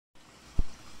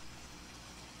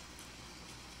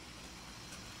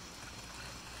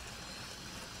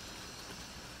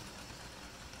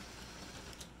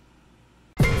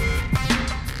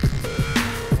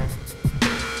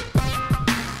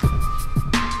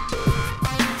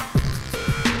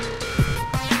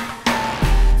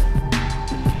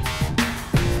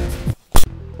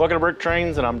Welcome to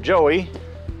BrickTrains, and I'm Joey.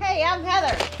 Hey, I'm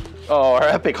Heather. Oh, our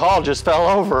epic haul just fell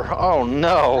over. Oh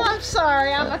no. I'm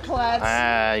sorry, I'm a klutz.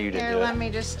 Ah, you did Here, good. let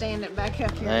me just stand it back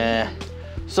up here.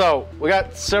 So, we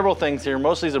got several things here.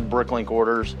 Most of these are Bricklink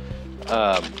orders.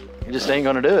 You just ain't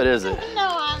gonna do it, is it?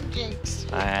 No, I'm jinxed.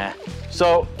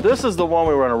 So, this is the one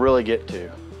we want to really get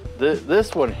to.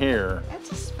 This one here.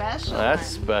 That's a special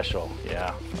That's one. special,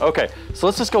 yeah. Okay, so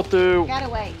let's just go through Gotta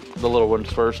wait. the little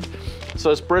ones first.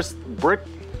 So it's brick.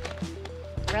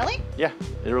 Really? Yeah,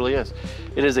 it really is.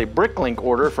 It is a Bricklink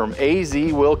order from AZ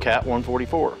Willcat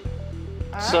 144.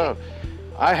 So,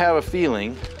 I have a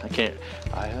feeling, I can't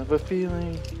do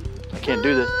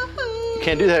that. You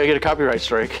can't do that, you get a copyright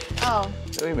strike. Oh.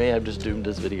 We may have just doomed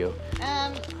this video.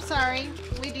 Sorry,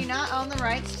 we do not own the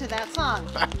rights to that song.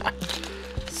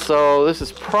 So this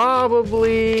is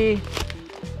probably,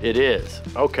 it is.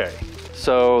 Okay,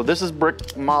 so this is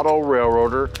Brick Model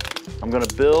Railroader. I'm gonna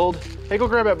build, hey, go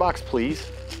grab that box, please.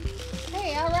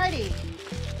 Hey, alrighty.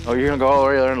 Oh, you're gonna go all the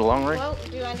way there in the long range? Well,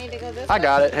 do I need to go this I way?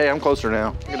 got it. Hey, I'm closer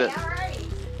now. Hey, Look at it.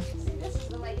 alrighty. See, this is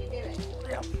the way you do it.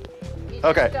 Yeah. You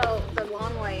Okay. just go the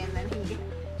long way and then you...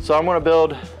 So I'm gonna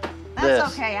build this.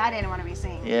 That's okay, I didn't want to be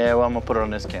seen. Yeah, well, I'm gonna put it on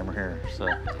this camera here.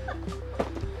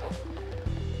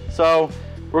 So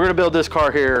we're gonna build this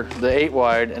car here, the 8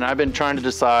 wide, and I've been trying to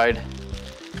decide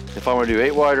if I want to do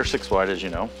 8 wide or 6 wide, as you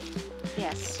know.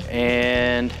 Yes.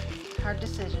 And Hard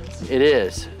decisions. it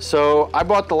is. So I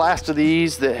bought the last of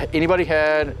these that anybody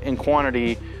had in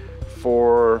quantity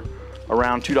for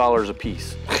around $2 a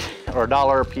piece, or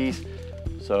 $1 a piece.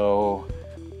 So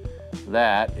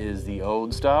that is the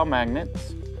old style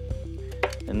magnets,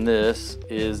 and this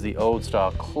is the old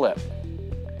style clip.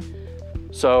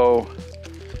 So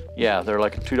yeah, they're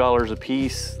like $2 a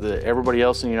piece. Everybody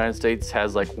else in the United States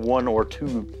has like 1 or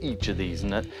 2 each of these,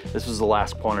 and this was the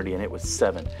last quantity, and it was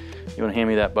 7. You want to hand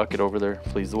me that bucket over there,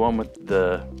 please? The one with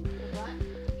the,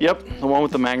 yep, the one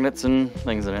with the magnets and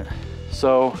things in it.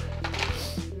 So,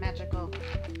 Magical.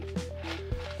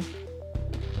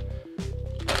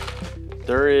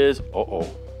 there is, Oh.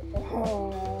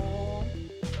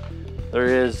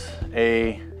 there is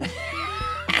a,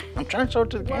 I'm trying to show it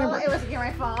to the Well, camera. it was getting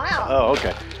ready to fall out. Oh,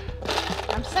 okay.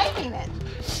 I'm saving it.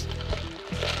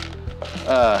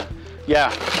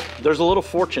 Yeah, there's a little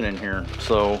fortune in here,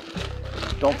 so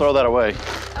don't throw that away.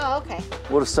 Oh, okay.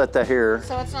 We'll just set that here.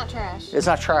 So it's not trash. It's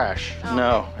not trash, Oh,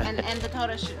 no. okay. And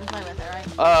Dakota shouldn't play with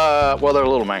it, right? Well, they're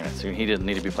little magnets. He didn't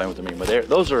need to be playing with them anymore.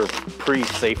 Those are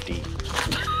pre-safety.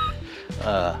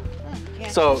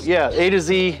 So yeah, A to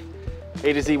Z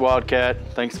Wildcat.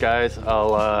 Thanks, guys. I've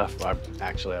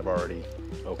already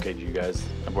okayed you guys.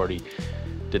 I've already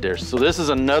did theirs. So this is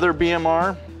another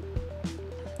BMR,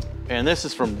 and this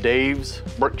is from Dave's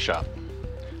Brick Shop,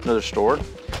 another store.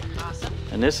 Awesome.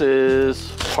 And this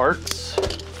is parts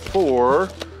for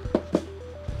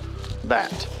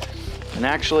that. And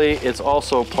actually, it's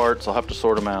also parts. I'll have to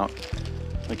sort them out.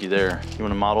 Looky there. You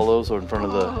want to model those in front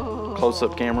of the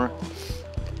close-up camera?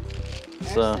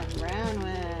 There's So the brown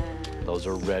one. those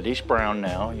are reddish brown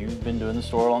now. You've been doing the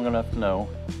store long enough to know.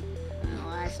 Oh,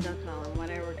 I still call them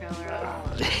whatever color I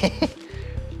want.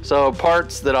 So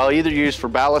parts that I'll either use for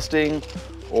ballasting,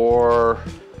 or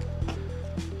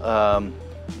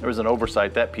there was an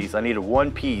oversight, that piece. I needed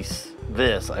 1 piece,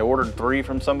 this. I ordered 3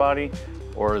 from somebody,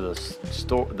 or the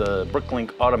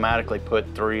Bricklink automatically put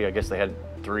 3. I guess they had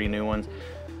 3 new ones.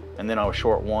 And then I was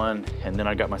short 1, and then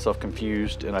I got myself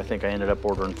confused, and I think I ended up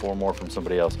ordering 4 more from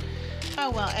somebody else. Oh,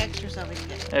 well, extras always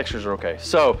good. Extras are okay.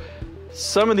 So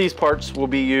some of these parts will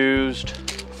be used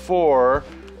for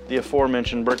the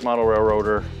aforementioned Brick Model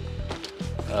Railroader.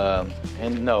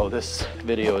 And no, this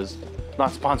video is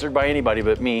not sponsored by anybody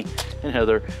but me and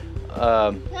Heather.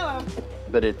 Hello.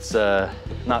 But it's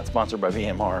not sponsored by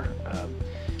BMR.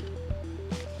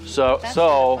 So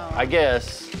I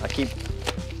guess I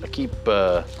keep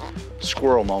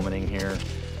squirrel momenting here.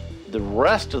 The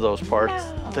rest of those parts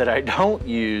that I don't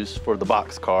use for the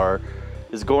box car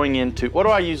is going into, what do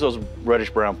I use those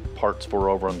reddish brown parts for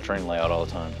over on the train layout all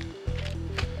the time?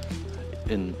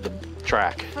 In the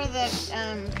track. For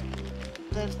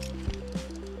the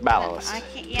ballast.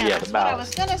 Yeah, that's the what I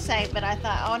ballast. was gonna say, but I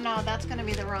thought, oh no, that's gonna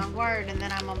be the wrong word, and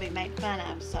then I'm gonna be made fun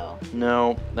of. So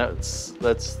No, that's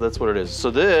what it is. So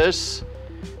this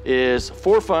is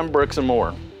For Fun Bricks and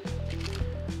More,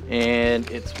 and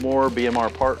it's more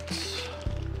BMR parts.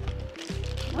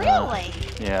 really,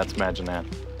 Yeah, let's imagine that.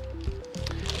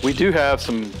 We do have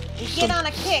some. you get on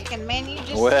a kick, and man, you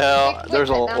just Well, click there's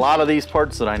a it, don't lot you? of these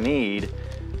parts that I need.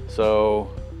 So,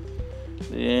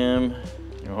 you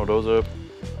hold those up.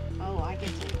 Oh, I get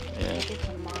to. Yeah. I get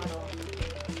to model.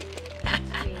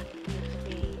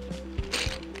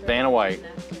 Vanna White.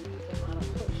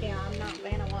 Yeah, I'm not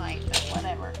Vanna White, but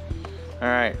whatever. All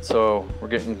right, so we're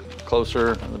getting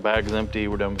closer. The bag's empty.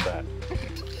 We're done with that.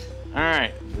 All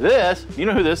right, this, you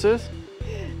know who this is?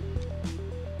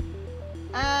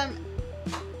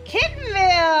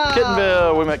 Kittenville.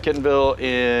 Kittenville. We met Kittenville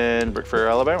in Brick Fair,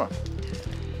 Alabama.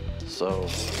 So.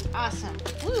 Awesome.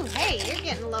 Woo, hey, you're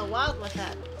getting a little wild with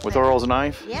that. With Earl's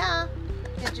knife? Yeah.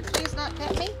 Could you please not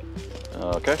cut me?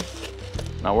 Okay.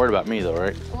 Not worried about me though,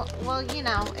 right? Well, you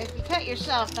know, if you cut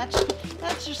yourself,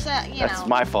 that's yourself, you know. That's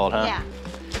my fault, huh? Yeah.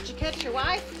 Did you cut your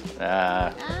wife?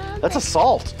 That's Okay.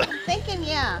 assault. I'm thinking,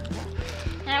 yeah.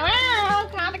 Hello,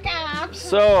 call the cops.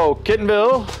 So,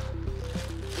 Kittenville.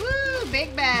 Woo,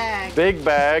 big bag. Big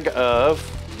bag of,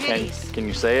 Goodies. can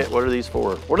you say it? What are these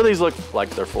for? What do these look like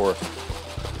they're for?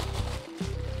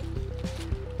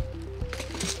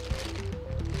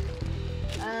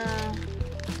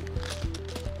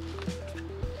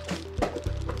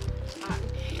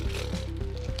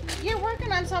 You're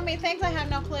working on so many things, I have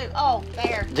no clue. Oh,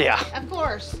 there. Yeah. Of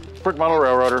course. Brick model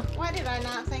railroader. Why did I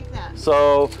not think that?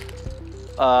 So,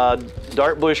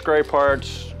 dark bluish gray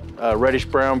parts, reddish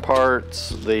brown parts,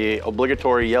 the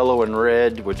obligatory yellow and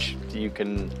red, which you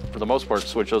can, for the most part,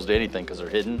 switch those to anything because they're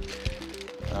hidden.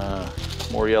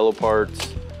 More yellow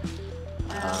parts.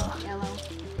 Yellow.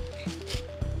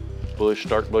 Bluish,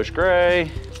 dark bluish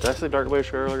gray. Did I say dark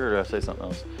bluish earlier, or did I say something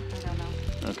else? I don't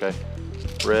know. Okay.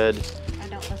 Red. I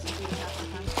don't listen to you half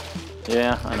the time.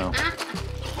 Yeah, I know.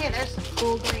 Hey, there's some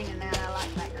cool green in that. I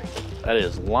like that green. That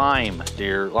is lime,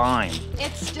 dear, lime.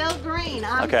 It's still green.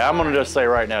 Okay, I'm gonna just say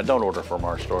right now, don't order from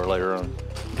our store later on.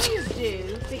 Please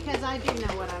do, because I do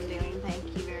know what I'm doing. Thank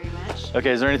you very much.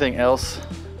 Okay, is there anything else?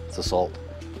 It's assault.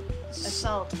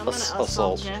 Assault. I'm gonna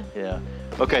assault you. Yeah.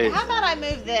 Okay. How about I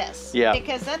move this? Yeah.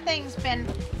 Because that thing's been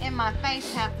in my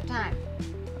face half the time.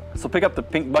 So pick up the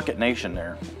Pink Bucket Nation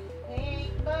there. Pink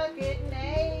Bucket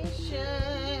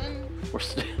Nation.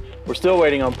 We're still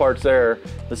waiting on parts there.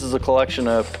 This is a collection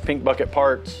of Pink Bucket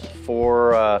parts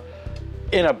for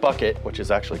in a bucket, which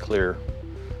is actually clear.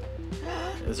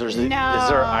 Is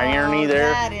there irony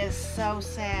there? That is so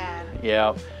sad.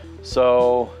 Yeah.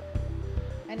 So.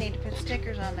 I need to put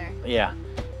stickers on there. Yeah.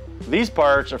 These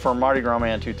parts are from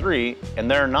Mardigrasman23, and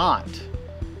they're not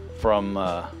from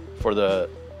for the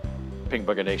Pink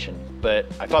Bucket Nation. But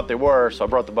I thought they were, so I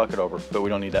brought the bucket over. But we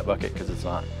don't need that bucket because it's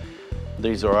not.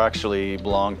 These are actually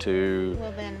belong to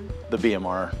the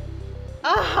BMR.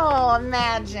 Oh,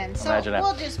 imagine. So Imagine that.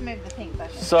 we'll just move the pink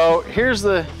bucket. So here's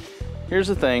the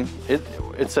thing.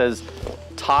 It says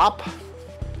top,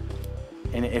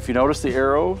 and if you notice the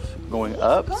arrows going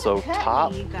up, Gonna so cut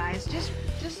top. me, you guys, just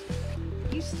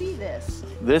you see this.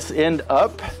 This end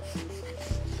up.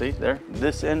 See there?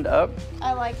 This end up.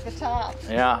 I like the top.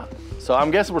 Yeah. So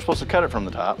I'm guessing we're supposed to cut it from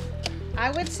the top. I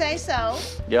would say so.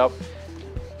 Yep.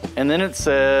 And then it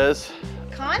says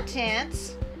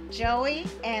Contents, Joey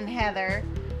and Heather.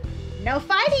 No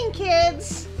fighting,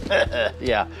 kids.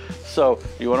 yeah. So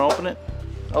you want to open it?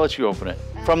 I'll let you open it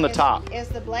from the top. Is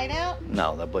the blade out?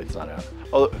 No, that blade's not out.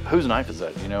 Oh, whose knife is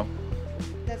that? You know?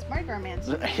 That's Mardigrasman's.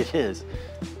 It is.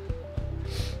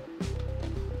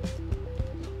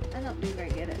 I don't do very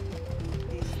good at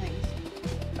these things.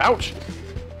 Ouch!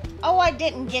 Oh, I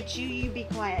didn't get you. You be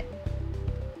quiet.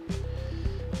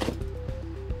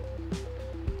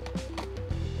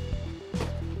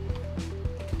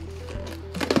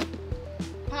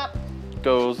 Pop.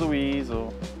 Goes the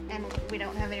weasel. And we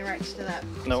don't have any rights to that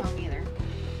Nope. song either.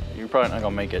 You're probably not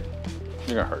gonna make it.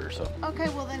 You're gonna hurt yourself. Okay,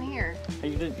 well then here. Hey,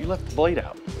 you left the blade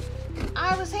out.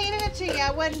 I was handing it to you.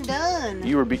 I wasn't done.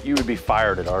 You would be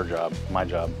fired at our job, my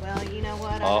job. Well, you know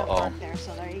what? I don't work there,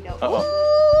 so there you go.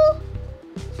 Uh-oh.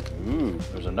 Ooh,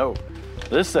 there's a note.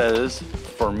 This says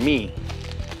for me.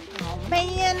 Oh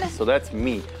man. So that's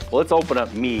me. Well, let's open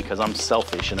up me because I'm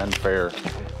selfish and unfair.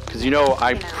 Because you know,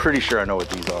 I'm pretty sure I know what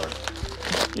these are.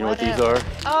 You know what these are?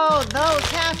 Oh,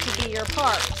 those have to be your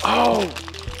parts. Oh,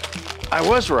 I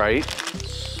was right.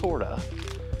 Sorta.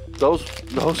 Those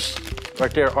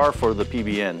right there are for the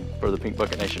PBN, for the Pink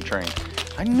Bucket Nation train.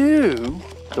 I knew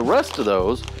the rest of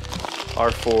those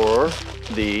are for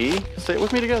the, say it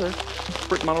with me together,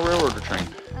 Brick Model Railroader train.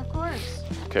 Of course.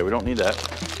 Okay, we don't need that.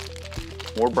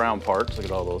 More brown parts. Look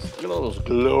at all those. Look at all those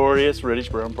glorious reddish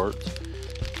brown parts.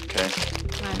 Okay.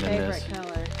 My And then favorite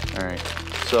color. All right.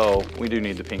 So we do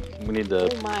need the pink. We need the.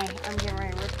 Oh my! I'm getting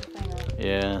ready to rip the thing up.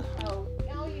 Yeah,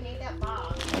 Oh, you need that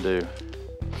box. I do.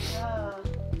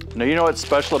 Now you know what's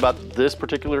special about this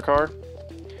particular car?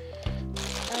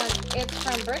 It's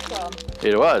from Brickwell.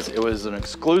 It was an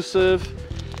exclusive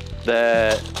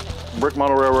that Brick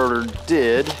Model Railroader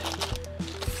did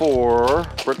for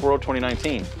Brick World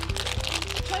 2019.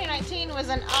 was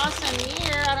an awesome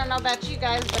year. I don't know about you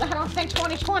guys, but I don't think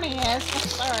 2020 is.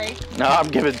 Sorry. No, I'm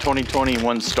giving 2020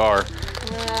 1 star.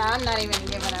 I'm not even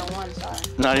giving it a 1 star.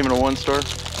 Not even a 1 star?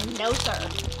 No, sir.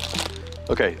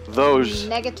 Okay, those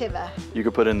Negativa. you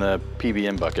could put in the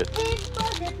PBN bucket. Big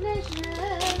bucket nation.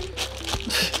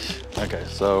 Okay,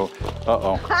 so,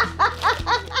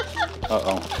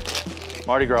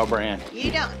 Mardi Gras brand.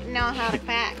 You don't know how to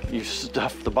pack. You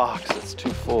stuffed the box, it's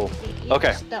too full. You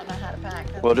Okay. just don't know how to pack.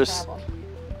 That's Well, the just- problem.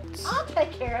 I'll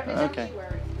take care of it. Okay. Don't you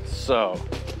worry. So,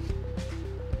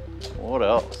 what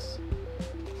else?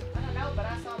 I don't know, but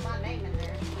I saw my name in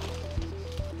there.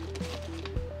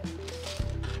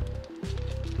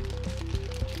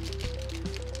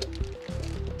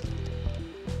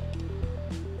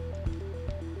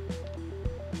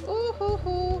 Ooh hoo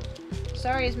hoo.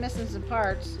 Sorry, he's missing some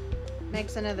parts.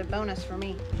 Makes another bonus for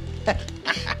me.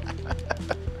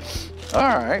 All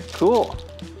right, cool.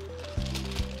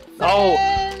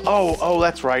 Oh,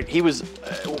 that's right. He was,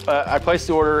 I placed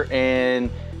the order and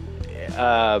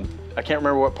I can't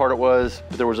remember what part it was,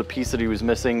 but there was a piece that he was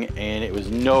missing and it was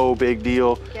no big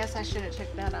deal. Guess I should have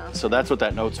checked that off. So that's what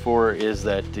that note's for, is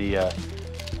that the,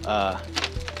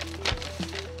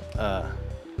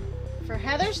 For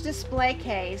Heather's display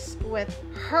case with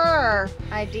her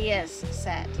ideas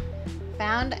set.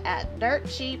 Found at Dirt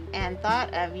Cheap and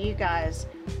thought of you guys.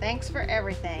 Thanks for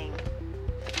everything.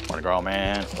 Mardi Gras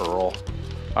man, Earl.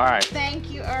 All right, Thank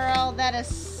you, Earl. That is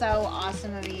so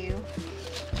awesome of you.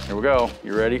 here we go.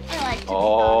 You ready? I like to be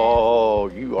Oh,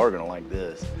 you are gonna like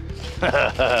this. Look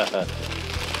at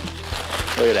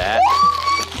that.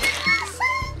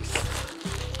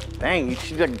 Dang,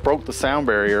 she like broke the sound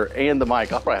barrier and the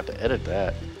mic. I'll probably have to edit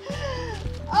that.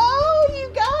 Oh,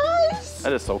 you guys!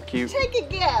 That is so cute. Take a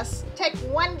guess. Take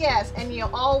one guess, and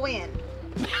you'll all win.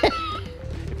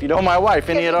 If you know my wife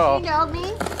any at all. If you know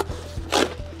me.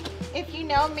 If you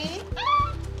know me.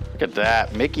 Look at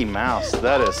that, Mickey Mouse.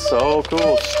 That is so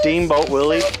cool. Steamboat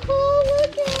Willie. So cool.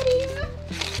 Look at him.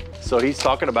 So he's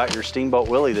talking about your Steamboat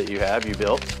Willie that you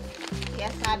built.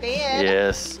 Yes, I did.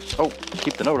 Yes. Oh,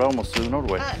 keep the note. I almost threw the note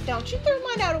away. Don't you throw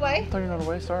my note away. Throw your note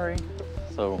away. Sorry.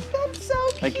 So That's so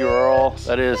cute. thank you, Earl.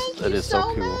 That is Thank you so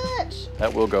cool. Much.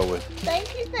 That will go with.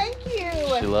 Thank you, thank She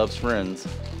you. loves friends.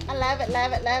 I love it,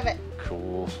 love it, love it.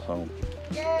 Cool. So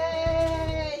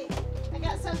Yay! I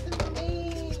got something for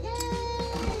me.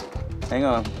 Yay! hang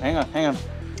on.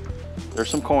 There's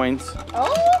some coins,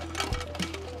 Oh,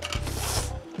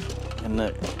 and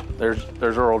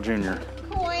there's Earl Jr.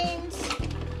 coins.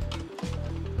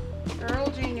 Earl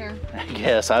Jr. I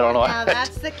guess I don't know. Now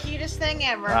that's the cutest thing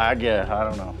ever. I guess I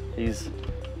don't know.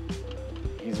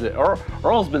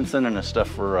 Earl's been sending us stuff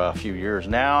for a few years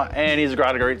now, and he's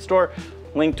got a great store.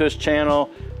 Link to his channel,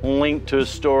 link to his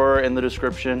store in the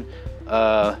description.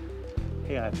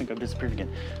 Hey, I think I've disappeared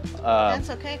again. That's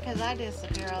okay, because I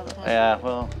disappear all the time. Yeah,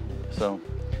 well, so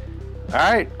all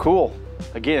right, cool.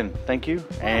 Again, thank you,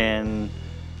 and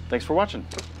thanks for watching.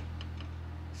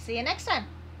 See you next time.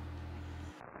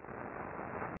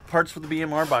 Parts for the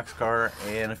BMR boxcar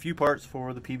and a few parts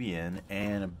for the PBN,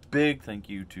 and a big thank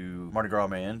you to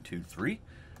Mardigrasman23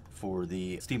 for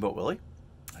the Steamboat Willie.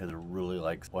 Heather really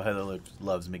Heather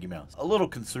loves Mickey Mouse. A little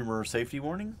consumer safety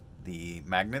warning: the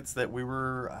magnets that we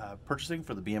were purchasing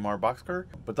for the BMR boxcar,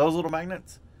 but those little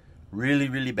magnets,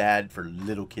 really bad for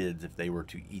little kids if they were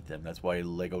to eat them. That's why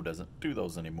Lego doesn't do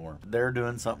those anymore. They're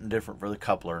doing something different for the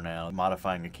coupler now,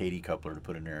 modifying a KD coupler to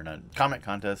put in there. In a comment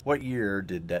contest, what year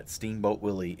did that Steamboat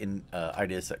Willie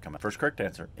idea set come out? First correct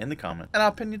answer in the comment, and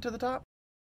I'll pin you to the top.